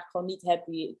was eigenlijk gewoon niet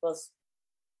happy. Ik was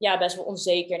best wel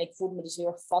onzeker en ik voelde me dus heel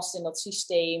erg vast in dat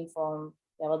systeem van,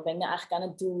 wat ben ik nou eigenlijk aan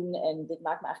het doen? En dit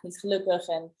maakt me eigenlijk niet gelukkig.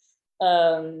 En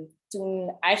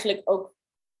toen eigenlijk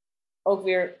ook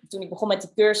weer, toen ik begon met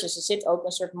die cursus, er zit ook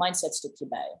een soort mindset stukje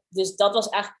bij. Dus dat was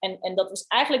eigenlijk, en dat was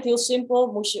eigenlijk heel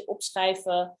simpel, moest je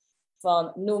opschrijven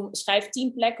schrijf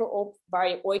 10 plekken op waar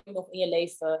je ooit nog in je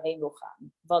leven heen wil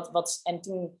gaan.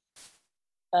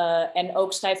 En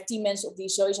ook schrijf 10 mensen op die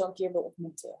je sowieso een keer wil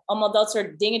ontmoeten. Allemaal dat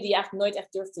soort dingen die je eigenlijk nooit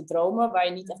echt durft te dromen, waar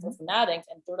je niet echt over nadenkt.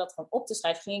 En door dat gewoon op te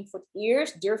schrijven, ging ik voor het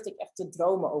eerst, durfde ik echt te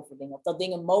dromen over dingen. Of dat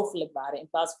dingen mogelijk waren, in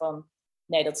plaats van,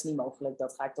 nee, dat is niet mogelijk,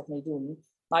 dat ga ik toch niet doen.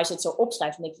 Maar als je het zo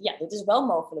opschrijft, dan denk je, dit is wel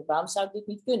mogelijk, waarom zou ik dit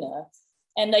niet kunnen?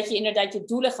 En dat je inderdaad je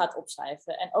doelen gaat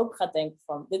opschrijven. En ook gaat denken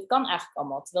van, dit kan eigenlijk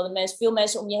allemaal. Terwijl veel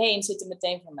mensen om je heen zitten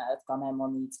meteen van, het kan helemaal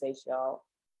niet, weet je wel.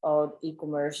 Oh,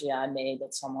 e-commerce, nee,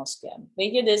 dat is allemaal een scam.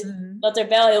 Weet je, dus dat er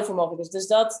wel heel veel mogelijk is. Dus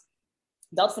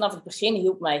dat vanaf het begin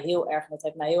hielp mij heel erg. Dat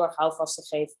heeft mij heel erg houvast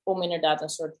gegeven om inderdaad een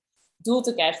soort doel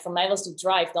te krijgen. Voor mij was die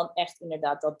drive dan echt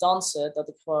inderdaad dat dansen. Dat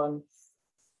ik gewoon een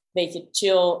beetje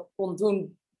chill kon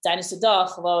doen tijdens de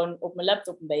dag, gewoon op mijn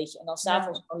laptop een beetje. En dan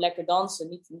s'avonds gewoon lekker dansen,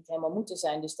 niet helemaal moeten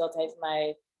zijn. Dus dat heeft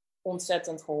mij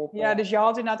ontzettend geholpen. Ja, dus je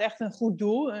had inderdaad echt een goed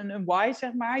doel, een why,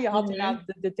 zeg maar. Je had inderdaad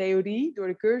de theorie door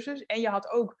de cursus. En je had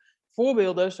ook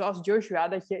voorbeelden, zoals Joshua,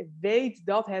 dat je weet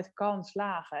dat het kan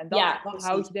slagen. En dat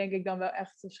houdt je denk ik dan wel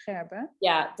echt scherp, hè?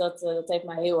 Ja, dat heeft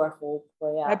mij heel erg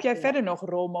geholpen. Ja. Heb jij verder nog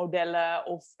rolmodellen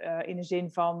of in de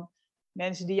zin van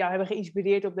mensen die jou hebben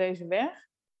geïnspireerd op deze weg?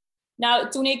 Nou,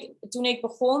 toen ik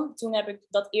begon, toen heb ik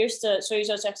dat eerste...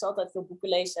 Sowieso zeggen ze altijd veel boeken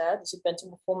lezen. Hè? Dus ik ben toen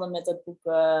begonnen met het boek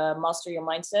Master Your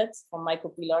Mindset van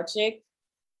Michael Pilarczyk.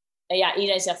 En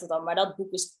iedereen zegt het dan, maar dat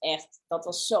boek is echt... Dat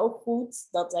was zo goed.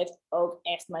 Dat heeft ook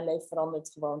echt mijn leven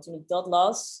veranderd gewoon. Toen ik dat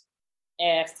las,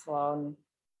 echt gewoon...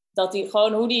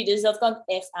 Dus dat kan ik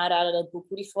echt aanraden, dat boek.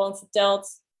 Hoe die gewoon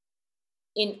vertelt...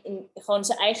 In gewoon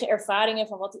zijn eigen ervaringen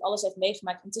van wat hij alles heeft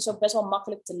meegemaakt. En het is ook best wel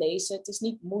makkelijk te lezen. Het is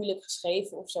niet moeilijk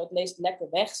geschreven of zo. Het leest lekker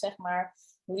weg, zeg maar.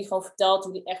 Hoe hij gewoon vertelt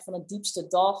hoe hij echt van het diepste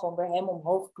dal gewoon weer helemaal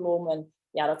omhoog klom. En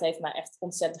dat heeft mij echt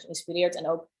ontzettend geïnspireerd. En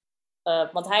ook,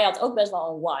 want hij had ook best wel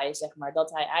een why, zeg maar.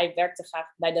 Dat hij werkte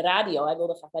graag bij de radio. Hij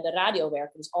wilde graag bij de radio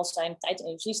werken. Dus al zijn tijd en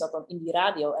energie zat dan in die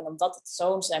radio. En omdat het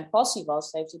zo zijn passie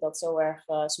was, heeft hij dat zo erg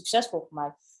succesvol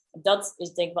gemaakt. Dat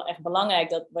is denk ik wel echt belangrijk,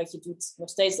 dat wat je doet nog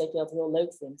steeds, dat je dat heel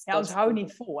leuk vindt. Ja, anders hou je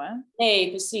niet vol, hè? Nee,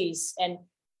 precies.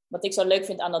 En wat ik zo leuk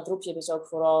vind aan dat dropship is ook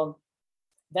vooral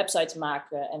websites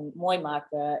maken en mooi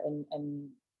maken en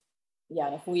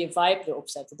een goede vibe erop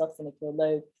zetten. Dat vind ik heel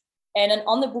leuk. En een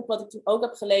ander boek wat ik toen ook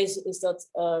heb gelezen is dat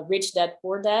Rich Dad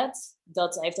Poor Dad.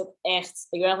 Dat heeft ook echt...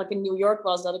 Ik weet nog dat ik in New York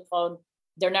was, dat ik gewoon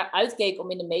ernaar uitkeek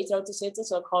om in de metro te zitten.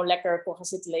 Zodat ik gewoon lekker kon gaan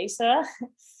zitten lezen.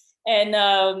 En...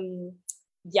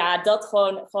 dat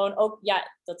gewoon ook...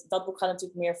 dat boek gaat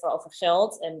natuurlijk meer voor over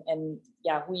geld. En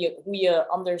hoe je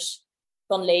anders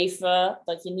kan leven.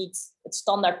 Dat je niet het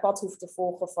standaard pad hoeft te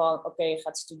volgen van... je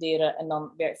gaat studeren en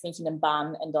dan vind je een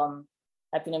baan. En dan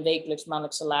heb je een wekelijks,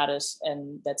 maandelijks salaris.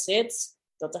 En that's it.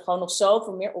 Dat er gewoon nog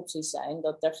zoveel meer opties zijn.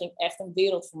 Daar ging echt een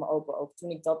wereld voor me open ook toen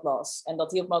ik dat las. En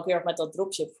dat hielp me ook heel erg met dat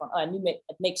dropship van...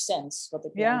 het makes sense wat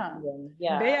ik ben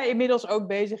jij inmiddels ook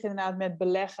bezig inderdaad met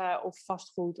beleggen of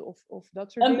vastgoed of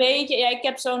dat soort dingen? Een beetje, ik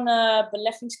heb zo'n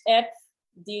beleggingsapp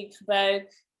die ik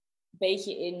gebruik. Een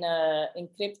beetje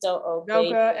in crypto ook.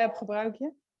 Welke app gebruik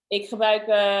je? Ik gebruik,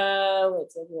 hoe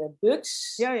heet het,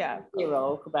 Bugs. Ja.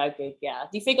 Hero gebruik ik, ja.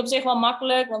 Die vind ik op zich wel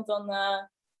makkelijk, want dan...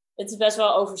 het is best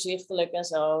wel overzichtelijk en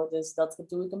zo. Dus dat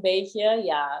doe ik een beetje.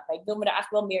 Ja, maar ik wil me er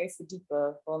eigenlijk wel meer in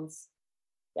verdiepen. Want,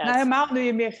 ja, Nou, helemaal nu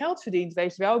je meer geld verdient,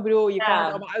 weet je wel. Ik bedoel, je kan het Ja.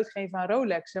 allemaal uitgeven aan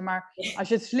Rolexen. Maar als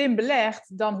je het slim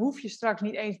belegt, dan hoef je straks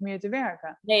niet eens meer te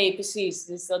werken. Nee, precies.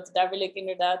 Dus daar wil ik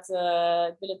inderdaad...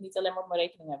 ik wil het niet alleen maar op mijn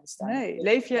rekening hebben staan. Nee.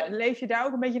 Dus, Leef je daar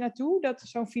ook een beetje naartoe? Dat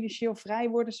zo'n financieel vrij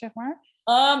worden, zeg maar?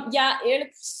 ja,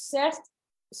 eerlijk gezegd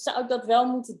zou ik dat wel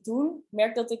moeten doen. Ik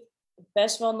merk dat ik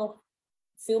best wel nog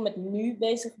veel met nu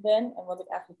bezig ben. En wat ik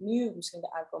eigenlijk nu, misschien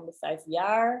de aankomende 5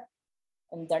 jaar.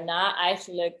 En daarna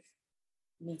eigenlijk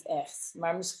niet echt.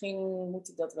 Maar misschien moet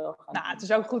ik dat wel gaan doen. Het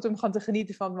is ook goed om gewoon te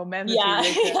genieten van het moment Ja,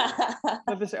 natuurlijk. ja.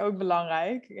 Dat is ook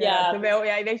belangrijk. Ja.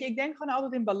 Terwijl, weet je, ik denk gewoon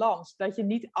altijd in balans. Dat je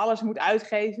niet alles moet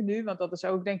uitgeven nu, want dat is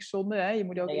ook denk ik zonde. Hè? Je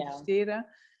moet ook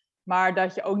investeren. Maar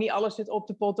dat je ook niet alles zit op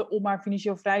te potten om maar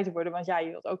financieel vrij te worden. Want je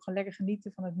wilt ook gewoon lekker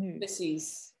genieten van het nu.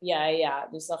 Precies. Ja.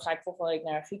 Dus dan ga ik volgende week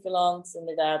naar Griekenland.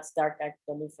 Inderdaad, daar kijk ik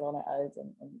dan nu vooral naar uit.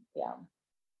 Ja.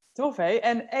 Tof, hè?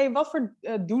 En wat voor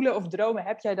doelen of dromen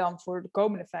heb jij dan voor de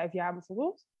komende 5 jaar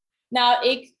bijvoorbeeld? Nou,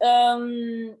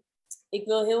 ik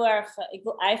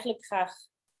wil eigenlijk graag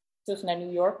terug naar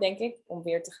New York, denk ik, om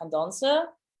weer te gaan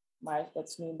dansen. Maar dat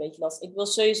is nu een beetje lastig. Ik wil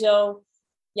sowieso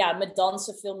met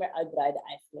dansen veel meer uitbreiden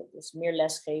eigenlijk. Dus meer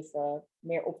lesgeven,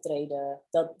 meer optreden.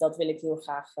 Dat wil ik heel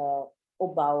graag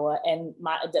opbouwen.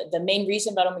 Maar de main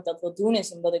reason waarom ik dat wil doen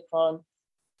is omdat ik gewoon...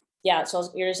 Ja, zoals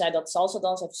ik eerder zei, dat salsa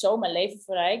dans heeft zo mijn leven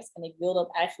verrijkt. En ik wil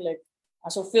dat eigenlijk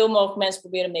aan zoveel mogelijk mensen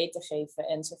proberen mee te geven.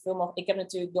 En zoveel mogelijk... Ik heb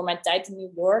natuurlijk door mijn tijd in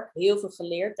New York heel veel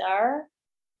geleerd daar.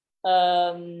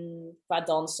 Qua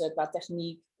dansen, qua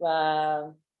techniek,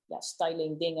 qua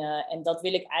styling dingen. En dat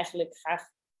wil ik eigenlijk graag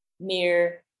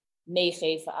meer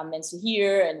meegeven aan mensen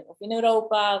hier. Of in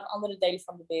Europa, of andere delen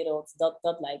van de wereld.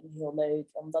 Dat lijkt me heel leuk.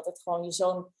 Omdat het gewoon je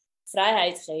zo'n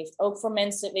vrijheid geeft. Ook voor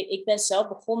mensen... Ik ben zelf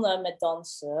begonnen met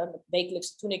dansen. Met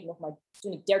wekelijks toen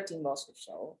ik 13 was of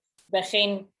zo. Ik ben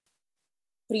geen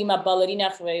prima ballerina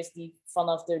geweest die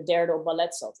vanaf de 3e op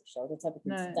ballet zat of zo. Dat heb ik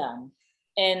niet gedaan.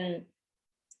 En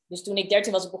dus toen ik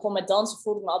 13 was, ik begon met dansen,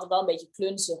 voelde ik me altijd wel een beetje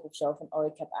klunzig of zo. Van,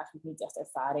 ik heb eigenlijk niet echt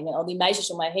ervaring. En al die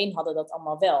meisjes om mij heen hadden dat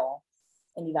allemaal wel.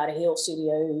 En die waren heel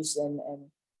serieus.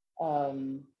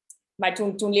 Maar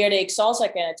toen leerde ik salsa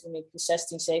kennen toen ik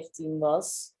 16, 17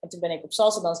 was. En toen ben ik op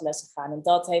salsa dansles gegaan. En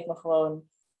dat heeft me gewoon...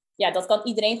 Ja, dat kan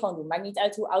iedereen gewoon doen. Maakt niet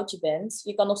uit hoe oud je bent.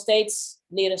 Je kan nog steeds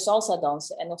leren salsa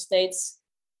dansen. En nog steeds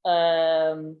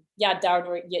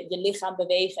daardoor je lichaam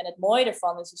bewegen. En het mooie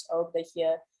ervan is dus ook dat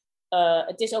je...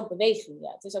 het is ook beweging.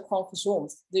 Ja. Het is ook gewoon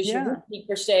gezond. Dus je hoeft niet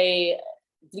per se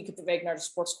 3 keer per week naar de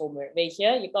sportschool meer. Weet je?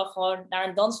 Je kan gewoon naar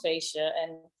een dansfeestje.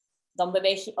 En dan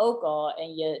beweeg je ook al.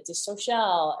 En het is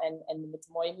sociaal. En met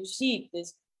mooie muziek.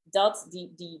 Dus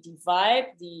die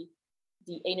vibe,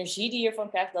 die energie die je ervan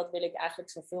krijgt, dat wil ik eigenlijk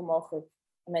zoveel mogelijk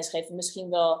aan mensen geven. Misschien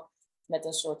wel met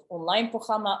een soort online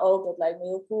programma ook. Dat lijkt me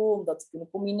heel cool om dat te kunnen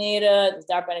combineren. Dus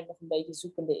daar ben ik nog een beetje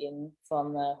zoekende in.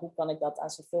 Van hoe kan ik dat aan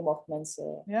zoveel mogelijk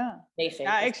mensen meegeven.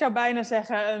 Ja, ik zou bijna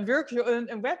zeggen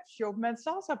een webshop met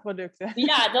salsa producten.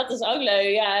 Ja, dat is ook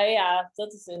leuk. Ja,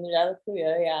 dat is inderdaad een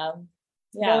goeie.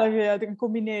 Ja. Dan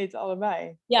combineer je het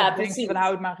allebei. Ja, precies. Van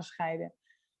houd maar gescheiden.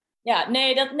 Ja,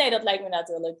 dat lijkt me inderdaad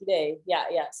een heel leuk idee.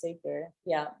 Ja, zeker.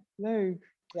 Ja. Leuk.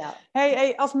 Ja.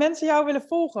 Hey, als mensen jou willen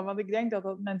volgen, want ik denk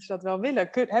dat mensen dat wel willen.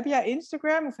 Heb jij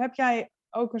Instagram of heb jij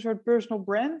ook een soort personal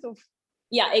brand? Of?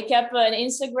 Ja, ik heb een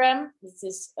Instagram. Dat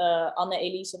is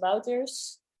Anne-Elise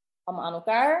Wouters. Allemaal aan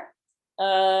elkaar.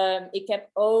 Ik heb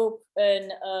ook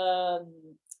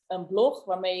een blog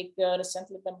waarmee ik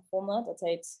recentelijk ben begonnen. Dat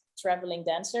heet Traveling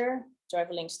Dancer.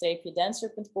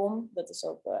 Traveling-dancer.com. Dat is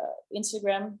ook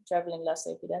Instagram.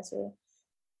 Traveling-dancer.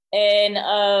 En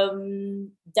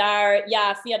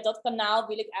via dat kanaal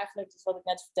wil ik eigenlijk, dus wat ik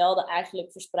net vertelde,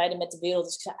 eigenlijk verspreiden met de wereld.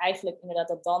 Dus ik zou eigenlijk inderdaad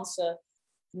dat dansen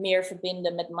meer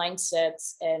verbinden met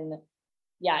mindset. En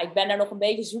ja, ik ben daar nog een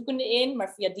beetje zoekende in,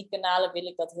 maar via die kanalen wil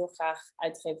ik dat heel graag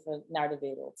uitgeven naar de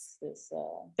wereld. Dus,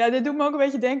 Ja, dit doet me ook een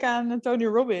beetje denken aan Tony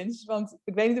Robbins, want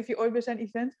ik weet niet of je ooit bij zijn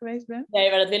event geweest bent. Nee,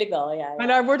 maar dat wil ik wel, ja. Maar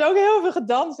daar wordt ook heel veel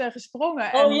gedanst en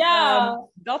gesprongen. Oh ja!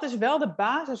 Dat is wel de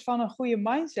basis van een goede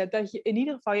mindset, dat je in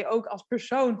ieder geval je ook als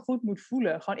persoon goed moet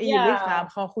voelen. Gewoon in je lichaam,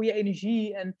 gewoon goede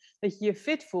energie en dat je je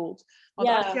fit voelt. Want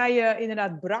als jij je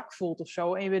inderdaad brak voelt of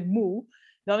zo en je bent moe,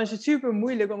 dan is het super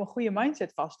moeilijk om een goede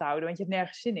mindset vast te houden, want je hebt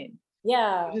nergens zin in.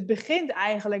 Ja. Dus het begint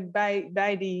eigenlijk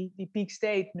bij die peak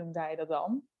state, noemt hij dat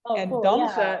dan. En cool,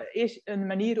 dansen is een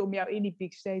manier om jou in die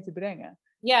peak state te brengen.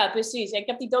 Ja, precies. Ik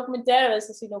heb die documentaire eens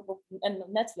gezien op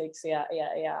Netflix.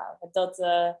 Ja.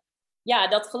 ja,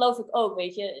 dat geloof ik ook,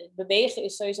 weet je. Bewegen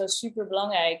is sowieso super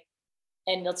belangrijk.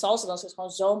 En dat salsa dansen is gewoon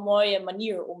zo'n mooie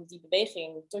manier om die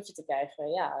beweging tot je te krijgen.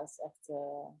 Ja, het is echt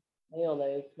heel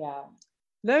leuk, ja.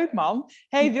 Leuk man.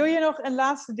 Hey, wil je nog een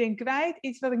laatste ding kwijt?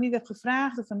 Iets wat ik niet heb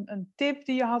gevraagd of een tip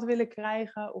die je had willen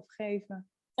krijgen of geven?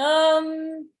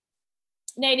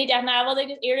 Nee, niet echt. Nou, wat ik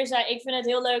dus eerder zei, ik vind het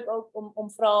heel leuk ook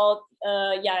om vooral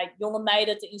jonge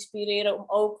meiden te inspireren om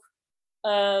ook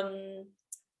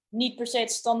niet per se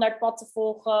het standaardpad te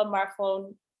volgen, maar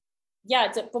gewoon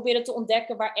te proberen te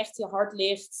ontdekken waar echt je hart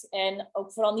ligt. En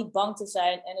ook vooral niet bang te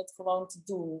zijn en het gewoon te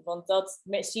doen. Want dat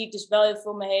zie ik dus wel heel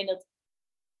veel om me heen. Dat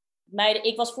meiden,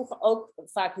 ik was vroeger ook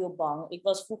vaak heel bang. Ik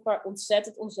was vroeger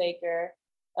ontzettend onzeker.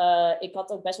 Ik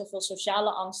had ook best wel veel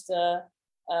sociale angsten.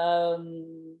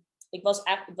 Ik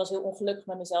was heel ongelukkig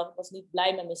met mezelf. Ik was niet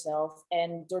blij met mezelf.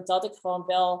 En doordat ik gewoon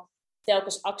wel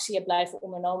telkens actie heb blijven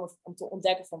ondernomen om te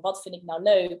ontdekken van wat vind ik nou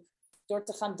leuk. Door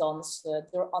te gaan dansen,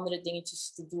 door andere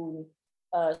dingetjes te doen.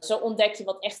 Zo ontdek je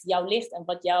wat echt jou ligt en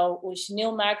wat jou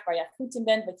origineel maakt, waar jij goed in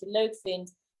bent, wat je leuk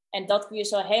vindt. En dat kun je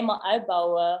zo helemaal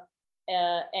uitbouwen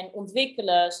en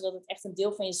ontwikkelen, zodat het echt een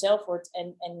deel van jezelf wordt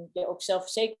en je ook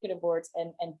zelfverzekerder wordt.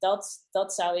 En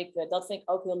dat vind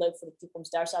ik ook heel leuk voor de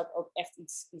toekomst. Daar zou ik ook echt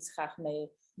iets graag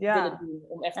mee willen doen.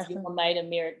 Om echt jonge meiden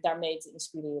meer daarmee te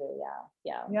inspireren.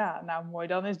 Ja, nou mooi.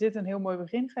 Dan is dit een heel mooi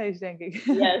begingeest, denk ik.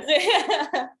 Yes.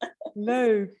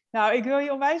 Leuk. Nou, ik wil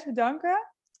je onwijs bedanken.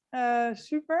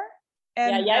 Super.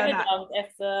 En, jij bedankt.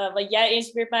 Echt, want jij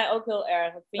inspireert mij ook heel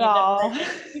erg. Ik vind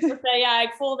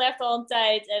ik volg het echt al een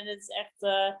tijd. En het is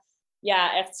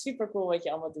echt super cool wat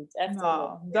je allemaal doet. Echt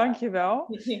dankjewel.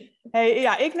 Hey,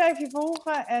 ik blijf je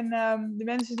volgen. En de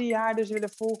mensen die haar dus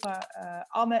willen volgen,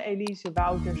 Anne-Elise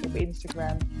Wouters op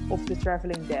Instagram of The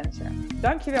Traveling Dancer.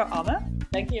 Dankjewel, Anne.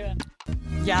 Dankjewel.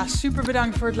 Ja, super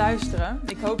bedankt voor het luisteren.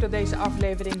 Ik hoop dat deze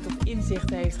aflevering tot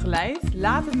inzichten heeft geleid.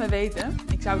 Laat het me weten.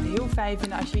 Ik zou het heel fijn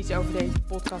vinden als je iets over deze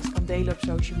podcast kan delen op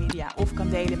social media of kan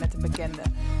delen met een bekende.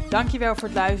 Dankjewel voor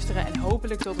het luisteren en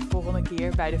hopelijk tot de volgende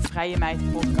keer bij de Vrije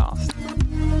Meid podcast.